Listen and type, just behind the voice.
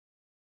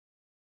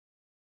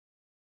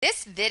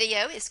This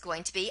video is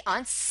going to be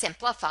on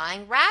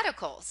simplifying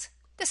radicals,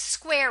 the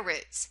square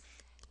roots.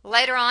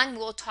 Later on,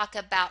 we'll talk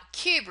about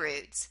cube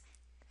roots.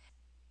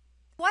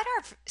 What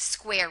are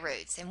square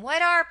roots and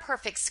what are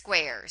perfect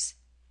squares?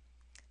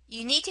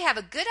 You need to have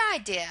a good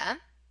idea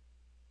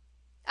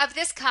of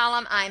this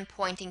column I'm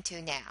pointing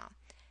to now.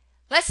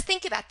 Let's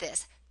think about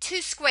this.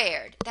 2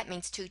 squared, that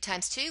means 2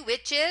 times 2,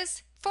 which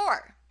is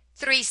 4.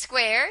 3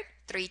 squared,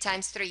 3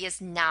 times 3 is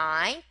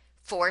 9.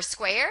 4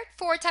 squared,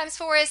 4 times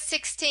 4 is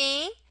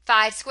 16.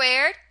 5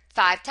 squared,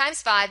 5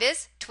 times 5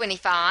 is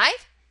 25.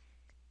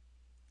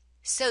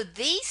 So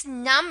these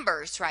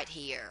numbers right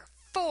here,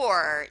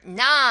 4,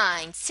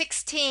 9,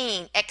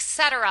 16,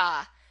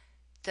 etc.,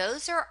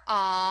 those are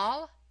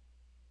all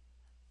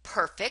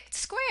perfect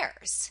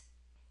squares.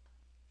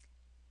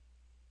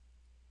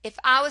 If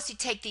I was to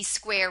take the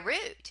square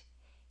root,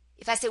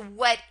 if I said,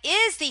 what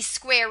is the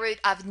square root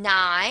of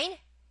 9?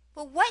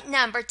 Well, what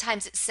number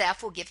times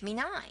itself will give me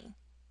 9?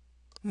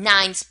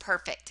 9's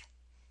perfect.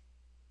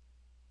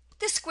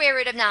 The square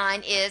root of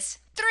 9 is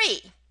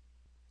 3.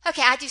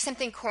 Okay, I do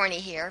something corny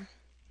here.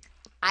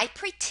 I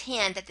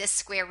pretend that this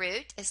square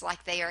root is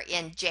like they are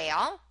in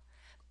jail,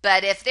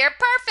 but if they're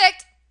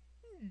perfect,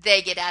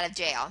 they get out of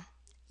jail.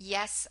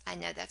 Yes, I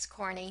know that's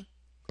corny,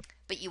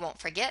 but you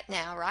won't forget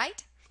now,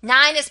 right?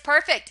 9 is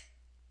perfect.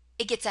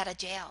 It gets out of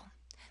jail.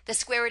 The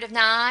square root of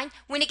 9,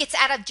 when it gets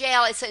out of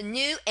jail, it's a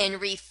new and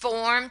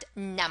reformed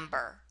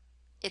number.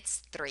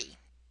 It's 3.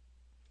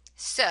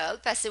 So,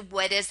 if I said,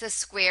 what is the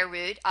square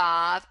root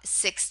of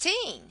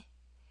 16?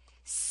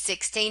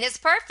 16 is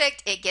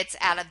perfect. It gets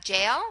out of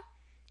jail.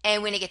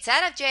 And when it gets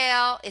out of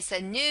jail, it's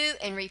a new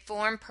and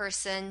reformed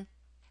person.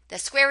 The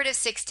square root of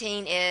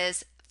 16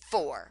 is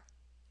 4.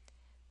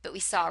 But we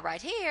saw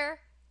right here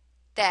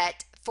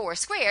that 4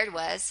 squared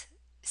was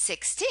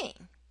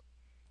 16.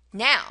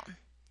 Now,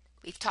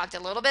 we've talked a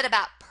little bit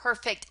about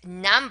perfect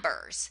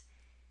numbers.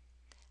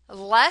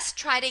 Let's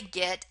try to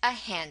get a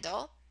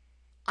handle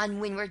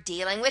on when we're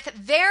dealing with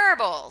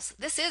variables.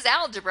 This is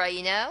algebra,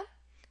 you know.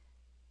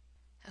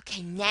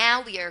 Okay,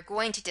 now we are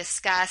going to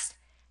discuss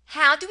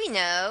how do we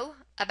know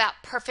about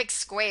perfect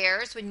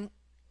squares when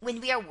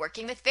we are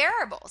working with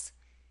variables.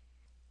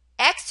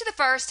 X to the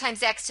first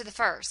times x to the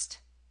first.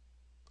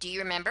 Do you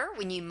remember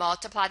when you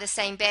multiply the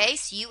same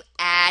base, you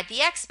add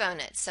the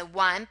exponents. So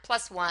 1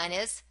 plus 1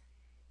 is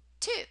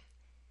 2.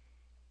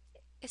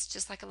 It's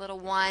just like a little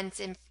 1's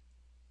in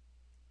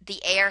the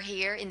air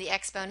here in the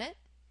exponent.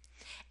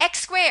 X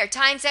squared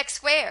times x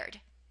squared.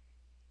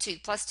 2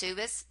 plus 2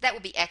 is, that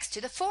will be x to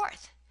the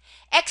fourth.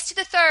 X to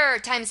the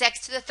third times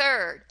x to the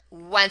third.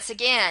 Once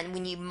again,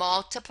 when you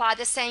multiply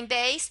the same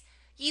base,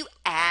 you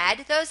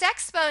add those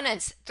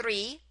exponents.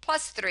 3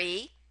 plus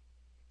 3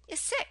 is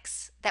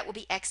 6. That will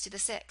be x to the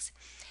sixth.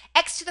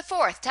 X to the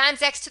fourth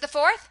times x to the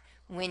fourth.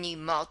 When you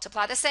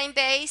multiply the same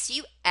base,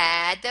 you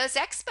add those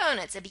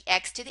exponents. It'll be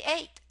x to the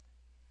eighth.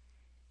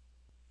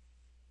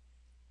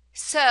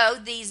 So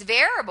these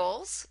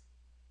variables,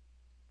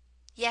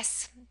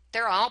 yes,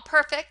 they're all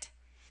perfect.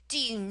 Do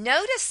you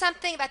notice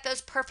something about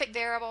those perfect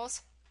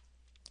variables?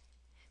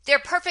 They're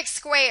perfect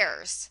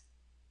squares.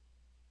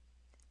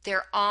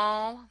 They're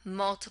all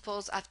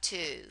multiples of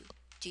 2.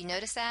 Do you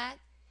notice that?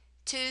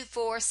 2,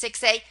 4,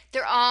 6, 8.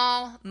 They're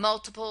all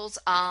multiples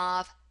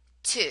of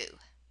 2.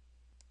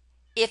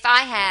 If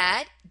I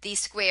had the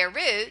square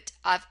root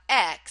of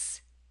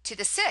x to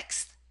the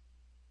sixth,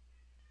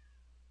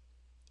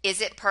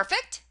 is it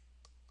perfect?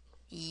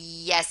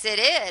 Yes, it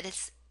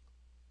is.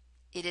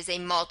 It is a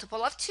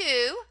multiple of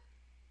 2.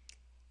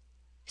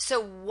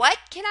 So what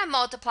can I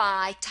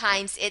multiply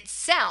times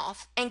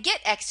itself and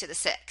get x to the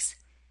sixth?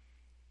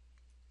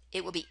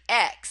 It will be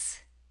x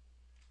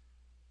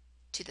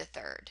to the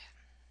third.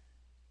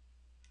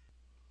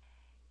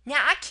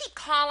 Now I keep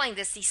calling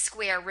this the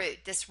square root,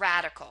 this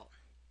radical.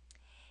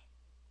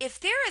 If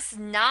there is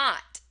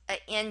not an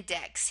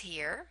index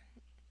here,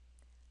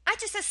 I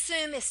just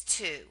assume it's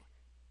 2,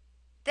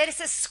 that it's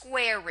a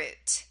square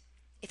root.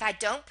 If I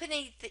don't put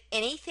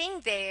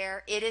anything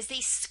there, it is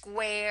the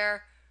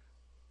square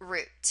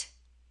root.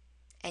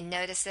 And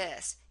notice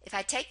this, if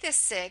I take this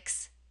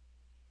 6,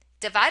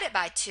 divide it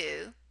by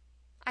 2,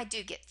 I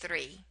do get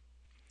 3.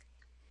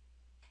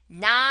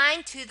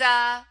 9 to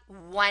the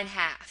 1/2.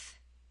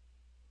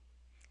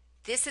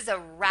 This is a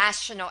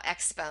rational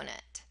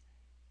exponent.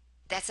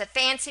 That's a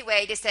fancy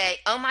way to say,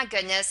 oh my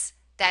goodness,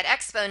 that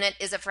exponent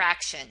is a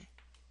fraction.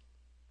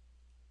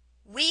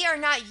 We are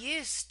not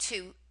used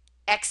to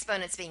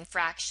exponents being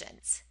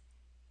fractions.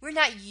 We're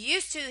not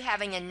used to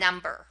having a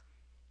number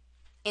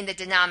in the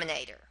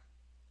denominator.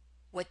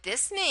 What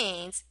this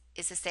means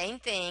is the same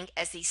thing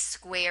as the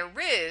square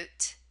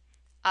root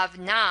of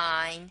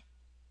 9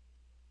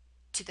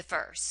 to the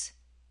first.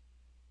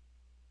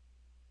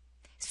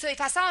 So if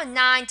I saw a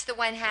 9 to the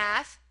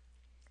 1/2,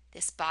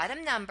 this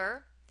bottom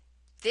number,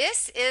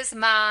 this is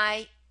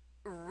my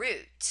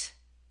root.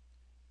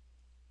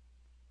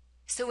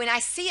 So when I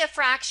see a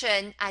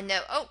fraction, I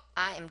know, oh,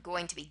 I am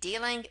going to be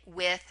dealing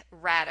with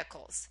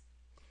radicals.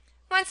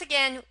 Once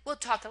again, we'll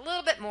talk a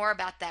little bit more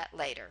about that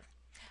later.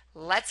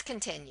 Let's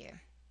continue.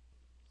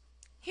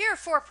 Here are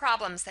 4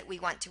 problems that we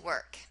want to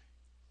work.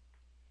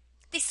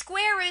 The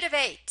square root of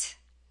 8.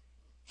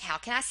 How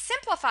can I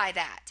simplify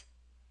that?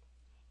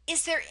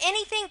 Is there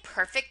anything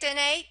perfect in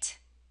 8?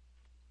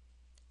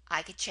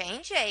 I could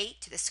change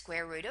 8 to the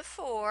square root of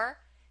 4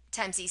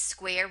 times the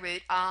square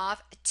root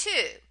of 2.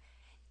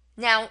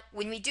 Now,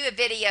 when we do a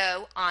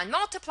video on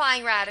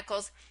multiplying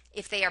radicals,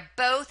 if they are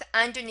both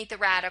underneath the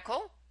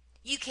radical,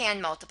 you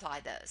can multiply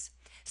those.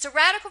 So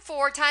radical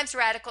 4 times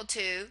radical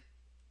 2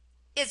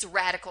 is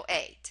radical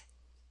 8.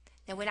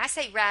 Now, when I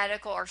say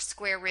radical or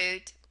square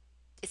root,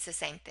 it's the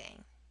same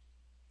thing.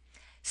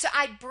 So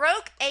I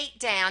broke 8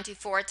 down to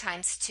 4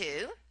 times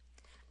 2.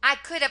 I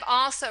could have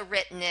also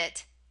written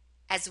it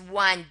as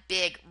one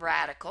big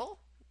radical.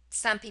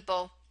 Some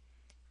people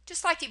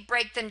just like to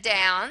break them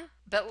down,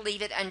 but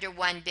leave it under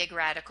one big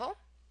radical.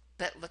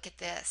 But look at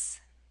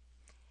this.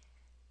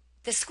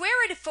 The square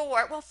root of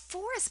 4, well,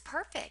 4 is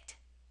perfect.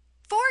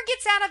 4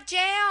 gets out of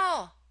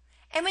jail.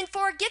 And when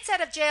 4 gets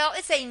out of jail,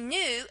 it's a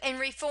new and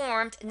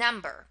reformed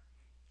number.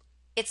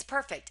 It's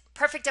perfect.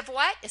 Perfect of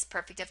what? It's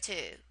perfect of 2.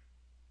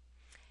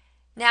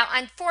 Now,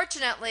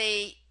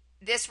 unfortunately,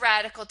 this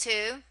radical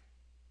 2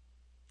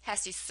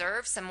 has to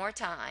serve some more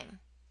time.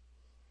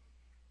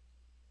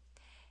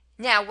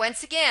 Now,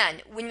 once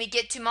again, when we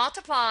get to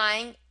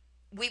multiplying,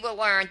 we will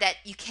learn that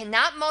you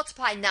cannot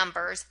multiply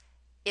numbers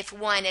if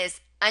one is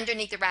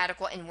underneath the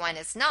radical and one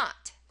is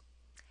not.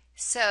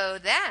 So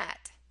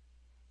that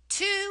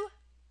 2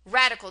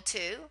 radical 2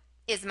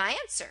 is my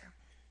answer.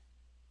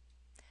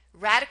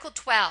 Radical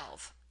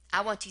 12.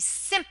 I want to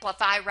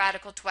simplify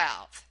radical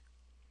 12.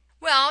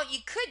 Well, you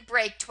could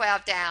break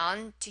 12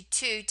 down to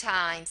 2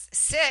 times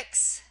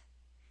 6.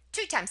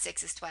 2 times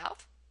 6 is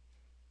 12.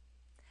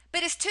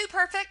 But is 2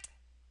 perfect?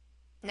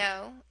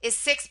 No. Is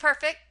 6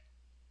 perfect?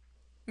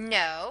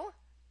 No.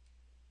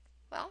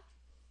 Well,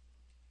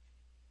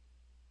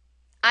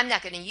 I'm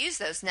not going to use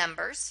those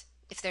numbers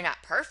if they're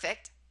not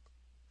perfect.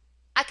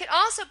 I could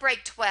also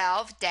break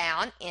 12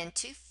 down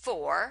into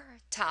 4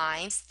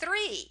 times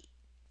 3.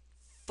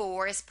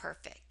 4 is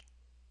perfect.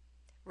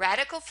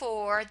 Radical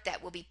 4,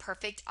 that will be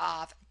perfect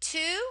of 2.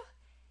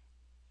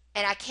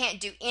 And I can't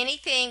do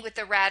anything with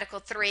the radical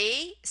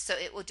 3, so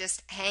it will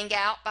just hang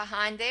out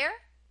behind there.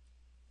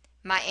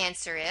 My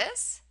answer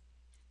is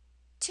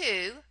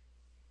 2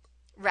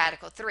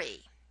 radical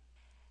 3.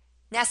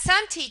 Now,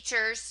 some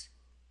teachers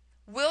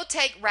will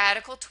take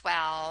radical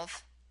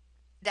 12.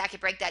 I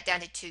could break that down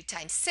to 2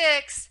 times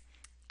 6.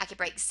 I could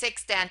break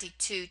 6 down to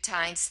 2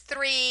 times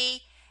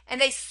 3. And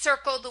they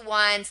circle the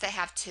ones that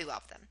have 2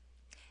 of them.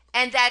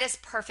 And that is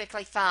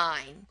perfectly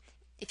fine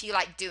if you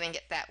like doing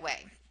it that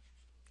way.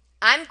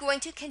 I'm going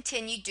to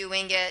continue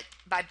doing it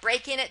by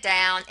breaking it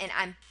down, and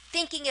I'm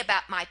thinking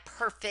about my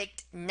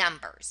perfect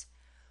numbers.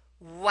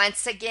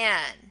 Once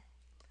again,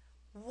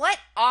 what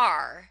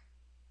are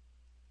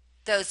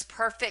those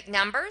perfect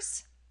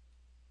numbers?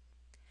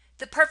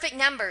 The perfect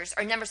numbers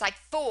are numbers like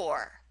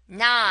 4,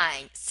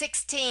 9,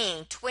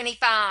 16,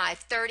 25,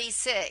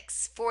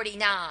 36,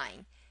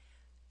 49.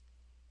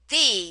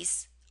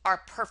 These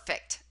are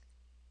perfect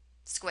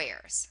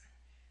squares.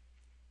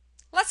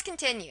 Let's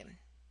continue.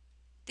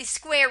 The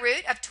square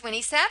root of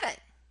 27.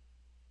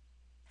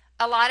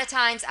 A lot of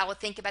times I will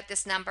think about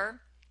this number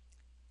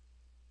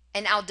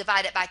and I'll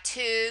divide it by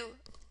 2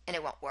 and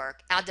it won't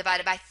work. I'll divide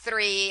it by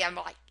 3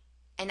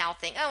 and I'll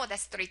think, oh, well,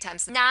 that's 3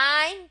 times 9.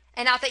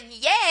 And I'll think,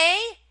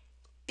 yay,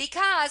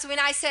 because when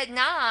I said 9,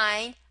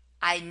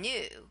 I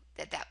knew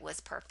that that was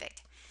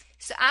perfect.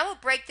 So I will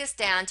break this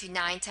down to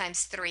 9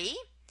 times 3.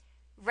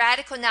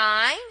 Radical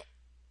 9,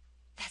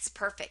 that's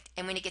perfect.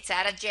 And when it gets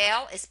out of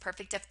jail, it's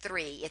perfect of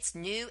 3. It's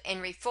new and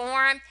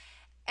reformed.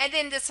 And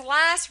then this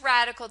last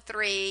radical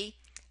 3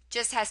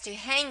 just has to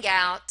hang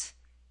out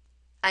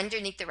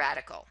underneath the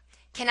radical.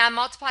 Can I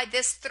multiply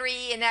this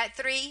 3 and that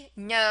 3?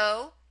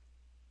 No.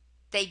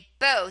 They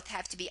both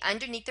have to be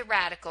underneath the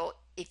radical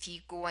if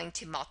you're going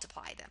to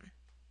multiply them.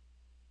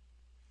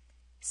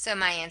 So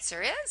my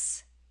answer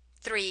is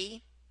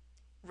 3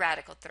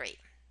 radical 3.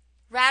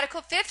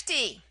 Radical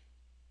 50.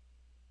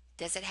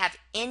 Does it have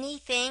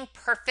anything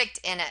perfect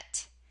in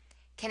it?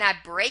 Can I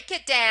break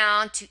it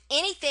down to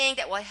anything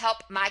that will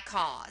help my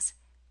cause?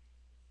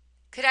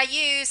 Could I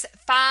use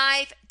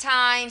 5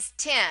 times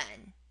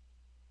 10?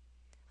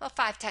 Well,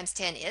 5 times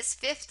 10 is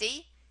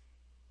 50.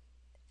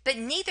 But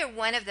neither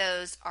one of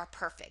those are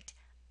perfect.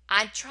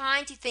 I'm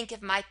trying to think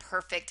of my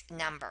perfect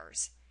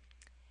numbers.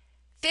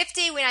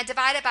 50, when I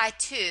divide it by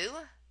 2,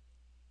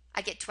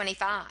 I get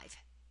 25.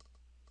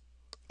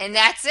 And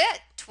that's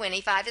it.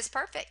 25 is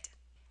perfect.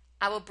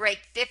 I will break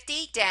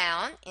 50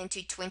 down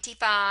into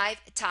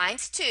 25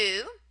 times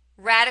 2.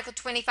 Radical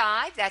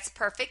 25, that's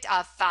perfect,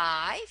 of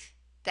 5.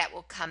 That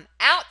will come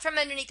out from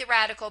underneath the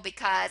radical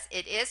because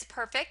it is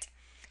perfect.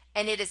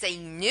 And it is a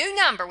new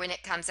number when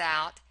it comes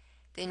out.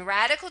 Then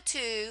radical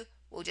 2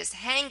 will just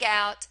hang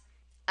out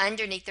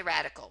underneath the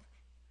radical.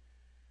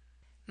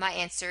 My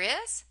answer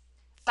is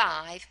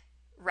 5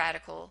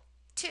 radical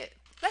 2.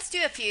 Let's do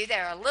a few that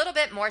are a little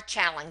bit more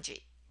challenging.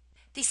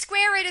 The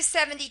square root of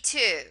 72.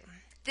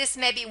 this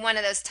may be one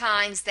of those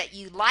times that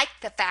you like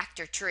the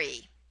factor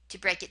tree to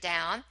break it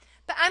down,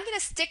 but I'm going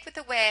to stick with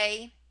the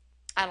way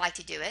I like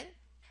to do it.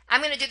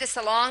 I'm going to do this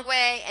a long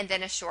way and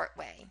then a short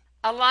way.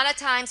 A lot of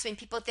times when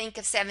people think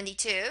of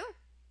 72,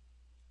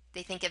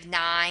 they think of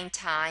 9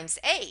 times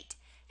 8,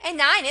 and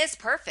 9 is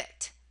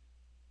perfect.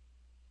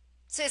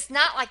 So it's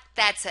not like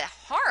that's a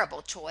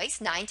horrible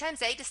choice. 9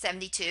 times 8 is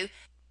 72.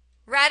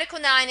 Radical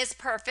 9 is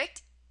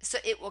perfect, so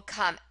it will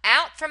come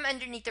out from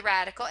underneath the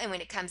radical, and when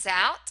it comes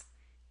out,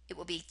 it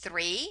will be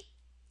 3,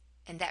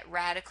 and that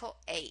radical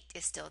 8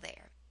 is still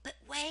there. But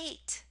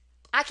wait,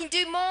 I can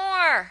do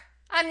more.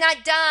 I'm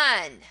not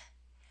done.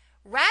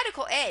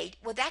 Radical 8,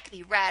 well, that could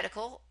be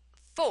radical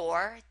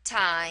 4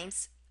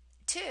 times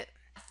 2.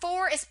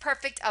 4 is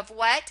perfect of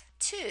what?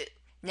 2.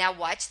 Now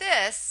watch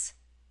this.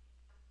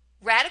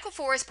 Radical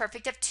 4 is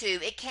perfect of 2.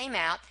 It came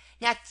out.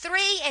 Now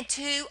 3 and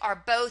 2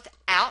 are both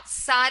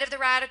outside of the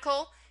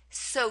radical.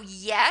 So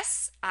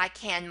yes, I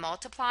can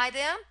multiply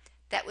them.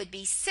 That would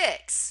be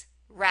 6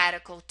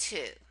 radical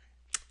 2.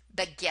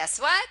 But guess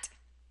what?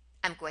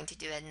 I'm going to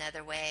do it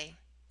another way.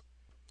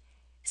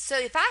 So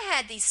if I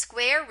had the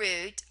square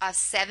root of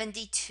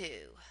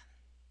 72.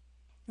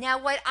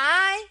 Now what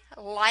I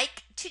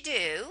like to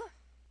do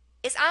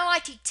is I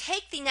like to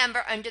take the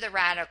number under the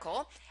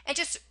radical and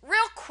just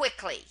real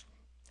quickly,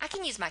 I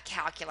can use my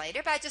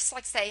calculator, but I just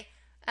like to say,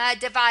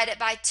 divide it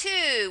by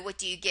 2. What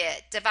do you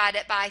get? Divide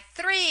it by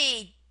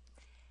 3.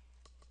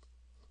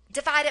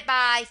 Divide it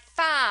by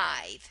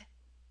 5.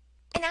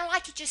 And I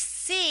like to just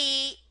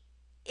see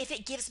if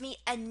it gives me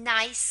a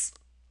nice,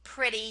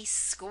 pretty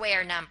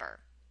square number.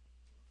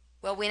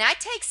 Well, when I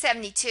take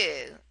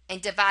 72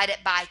 and divide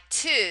it by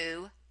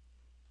 2,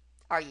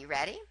 are you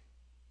ready?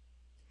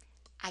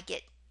 I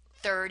get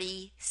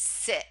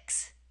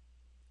 36.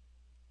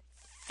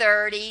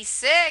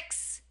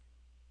 36.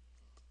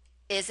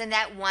 Isn't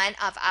that one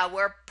of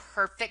our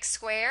perfect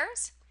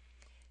squares?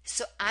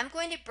 So I'm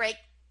going to break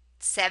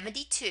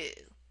 72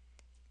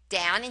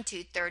 down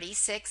into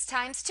 36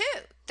 times 2.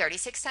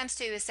 36 times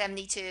 2 is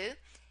 72.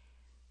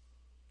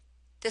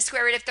 The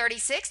square root of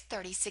 36,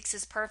 36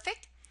 is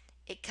perfect.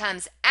 It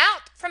comes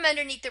out from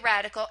underneath the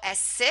radical as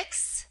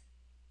 6.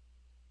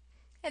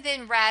 And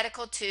then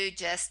radical 2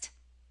 just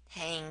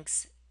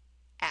hangs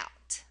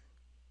out.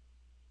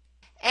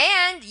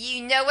 And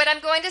you know what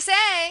I'm going to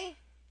say.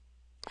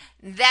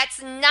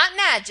 That's not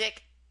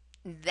magic.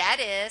 That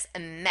is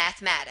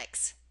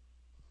mathematics.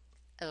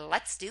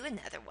 Let's do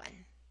another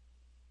one.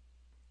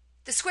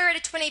 The square root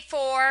of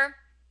 24.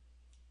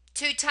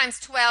 2 times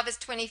 12 is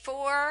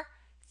 24.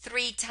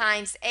 3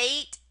 times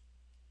 8.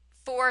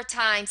 4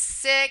 times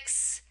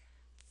 6.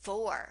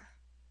 4.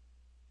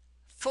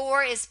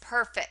 4 is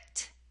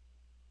perfect.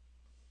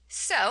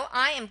 So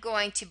I am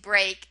going to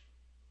break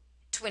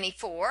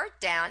 24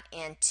 down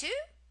into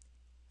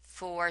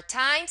 4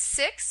 times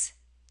 6.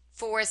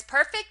 4 is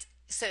perfect,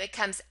 so it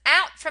comes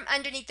out from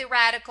underneath the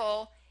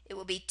radical. It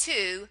will be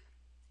 2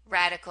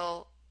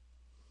 radical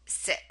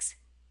 6.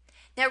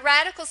 Now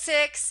radical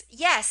 6,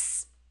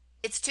 yes,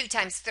 it's 2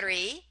 times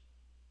 3,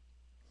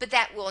 but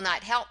that will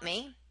not help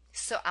me,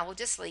 so I will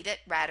just leave it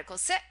radical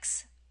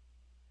 6.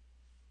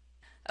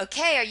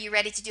 Okay, are you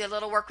ready to do a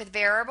little work with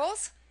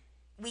variables?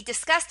 We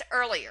discussed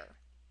earlier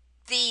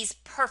these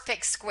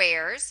perfect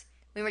squares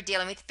when we're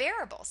dealing with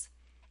variables,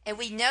 and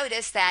we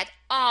noticed that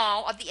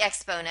all of the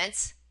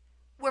exponents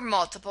were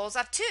multiples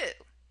of 2.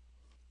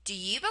 Do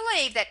you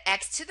believe that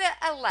x to the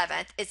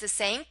 11th is the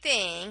same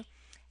thing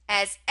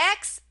as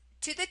x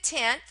to the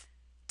 10th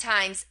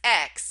times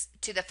x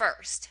to the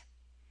 1st?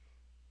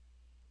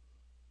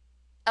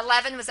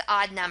 11 was an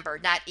odd number,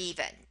 not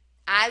even.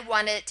 I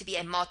wanted it to be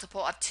a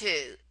multiple of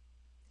 2.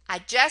 I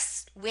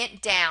just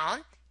went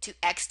down to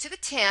x to the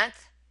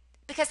 10th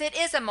because it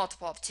is a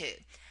multiple of 2.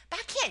 But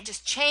I can't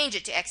just change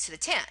it to x to the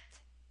 10th.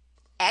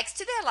 X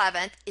to the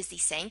 11th is the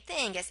same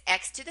thing as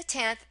x to the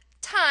 10th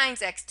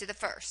times x to the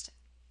 1st.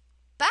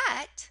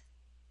 But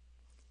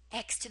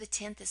x to the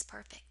 10th is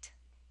perfect.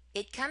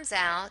 It comes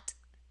out,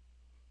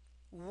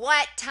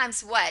 what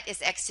times what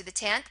is x to the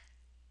 10th?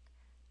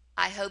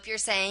 I hope you're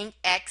saying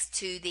x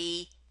to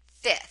the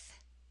 5th.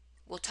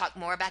 We'll talk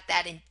more about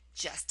that in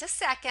just a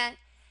second.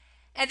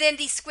 And then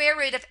the square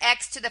root of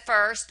x to the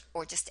 1st,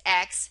 or just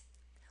x,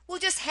 will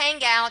just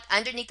hang out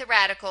underneath the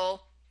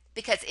radical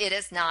because it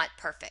is not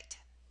perfect.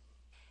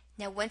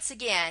 Now once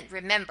again,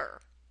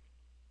 remember,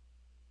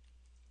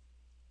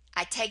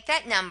 I take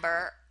that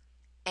number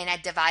and I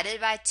divide it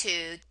by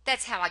 2.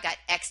 That's how I got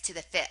x to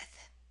the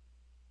 5th.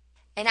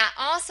 And I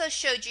also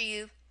showed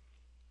you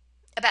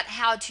about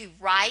how to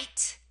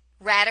write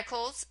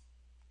radicals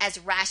as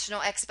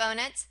rational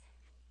exponents.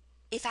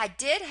 If I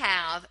did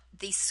have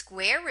the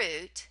square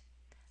root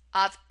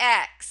of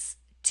x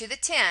to the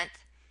 10th,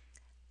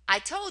 I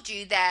told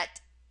you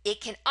that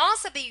it can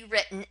also be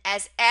written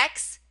as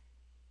x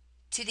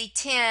to the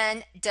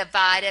 10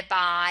 divided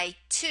by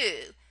 2.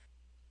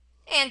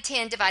 And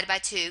 10 divided by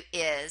 2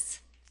 is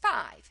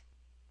 5.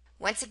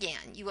 Once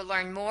again, you will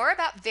learn more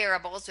about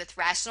variables with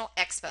rational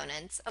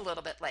exponents a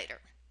little bit later.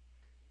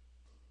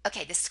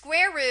 Okay, the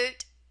square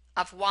root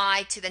of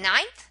y to the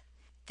 9th.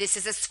 This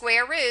is a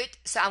square root,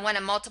 so I want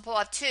a multiple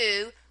of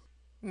 2.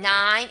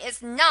 9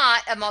 is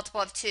not a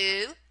multiple of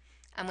 2.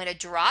 I'm going to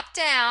drop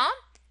down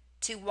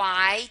to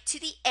y to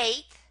the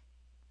 8th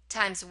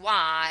times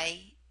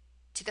y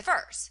to the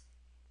 1st.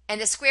 And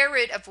the square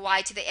root of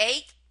y to the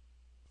 8th,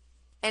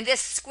 and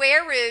this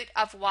square root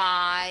of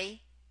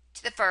y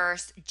to the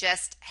 1st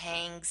just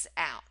hangs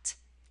out.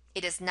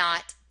 It is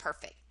not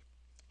perfect.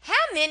 How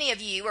many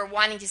of you are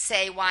wanting to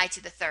say y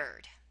to the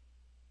 3rd?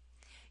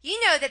 You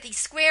know that the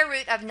square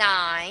root of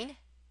 9,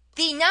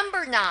 the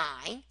number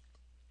 9,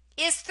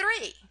 is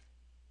 3.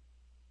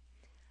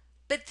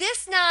 But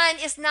this 9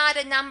 is not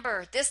a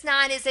number. This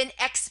 9 is an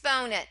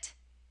exponent.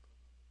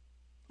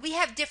 We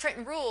have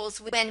different rules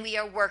when we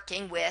are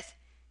working with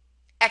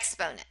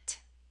exponent.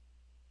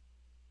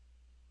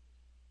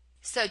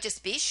 So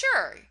just be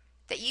sure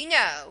that you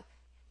know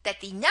that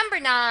the number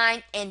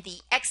 9 and the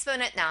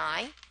exponent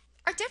 9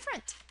 are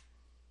different.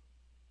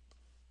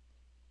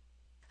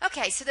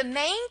 Okay, so the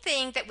main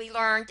thing that we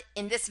learned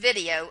in this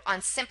video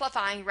on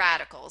simplifying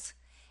radicals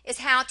is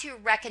how to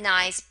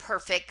recognize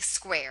perfect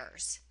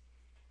squares.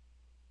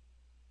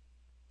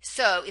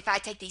 So if I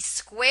take the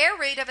square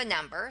root of a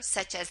number,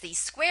 such as the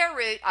square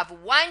root of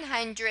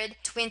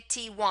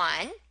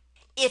 121,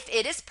 if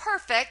it is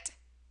perfect,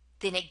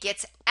 then it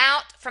gets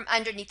out from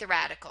underneath the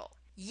radical.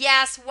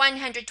 Yes,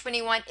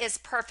 121 is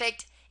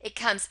perfect. It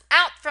comes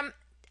out from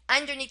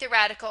underneath the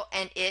radical,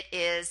 and it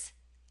is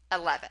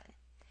 11.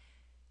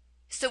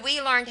 So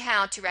we learned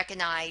how to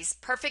recognize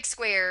perfect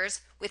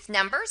squares with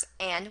numbers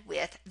and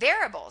with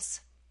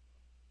variables.